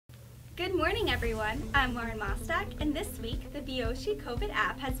Good morning, everyone. I'm Mostak, and this week, the Veoci COVID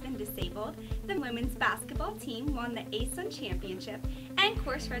app has been disabled, the women's basketball team won the ASUN championship, and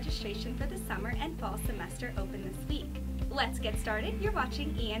course registration for the summer and fall semester open this week. Let's get started. You're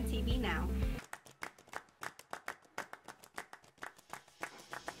watching ENTV Now.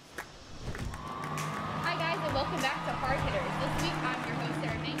 Hi guys, and welcome back to Hard Hitters. This week, I'm your host,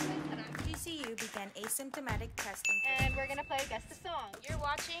 Sarah Mankman, and FGCU began asymptomatic testing. And we're going to play Guess the Song. You're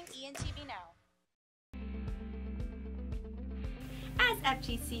watching ENTV Now. As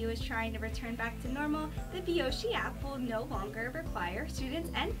FGCU is trying to return back to normal, the Veoci app will no longer require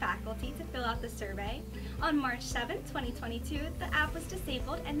students and faculty to fill out the survey. On March 7, 2022, the app was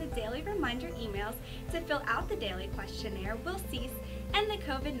disabled and the daily reminder emails to fill out the daily questionnaire will cease, and the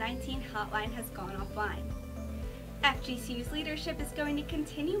COVID-19 hotline has gone offline. FGCU's leadership is going to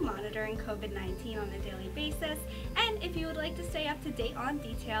continue monitoring COVID-19 on a daily basis, and if you would like to stay up to date on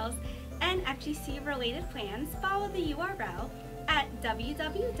details and FGCU-related plans, follow the URL at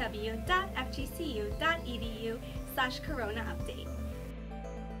www.fgcu.edu/coronaupdate.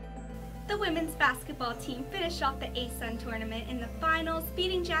 The women's basketball team finished off the ASUN tournament in the finals,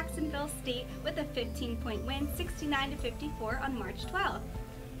 beating Jacksonville State with a 15-point win, 69-54 on March 12th.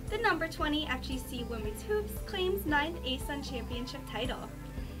 The number 20 FGCU Women's Hoops claims 9th ASUN championship title.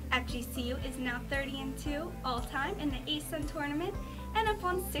 FGCU is now 30-2 all-time in the ASUN tournament and have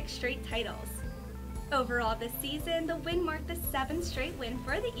won 6 straight titles. Overall this season, the win marked the 7th straight win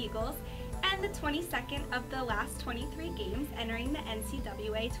for the Eagles and the 22nd of the last 23 games entering the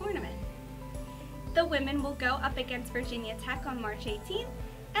NCAA tournament. The women will go up against Virginia Tech on March 18th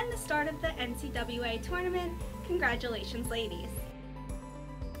and the start of the NCAA tournament. Congratulations, ladies.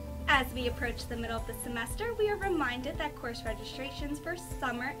 As we approach the middle of the semester, we are reminded that course registrations for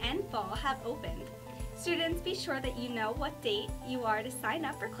summer and fall have opened. Students, be sure that you know what date you are to sign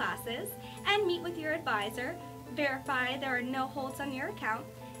up for classes and meet with your advisor, verify there are no holds on your account,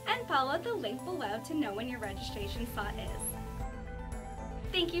 and follow the link below to know when your registration slot is.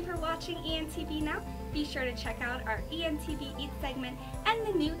 Thank you for watching ENTV Now. Be sure to check out our ENTV Eats segment and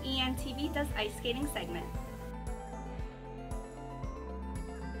the new ENTV Does Ice Skating segment.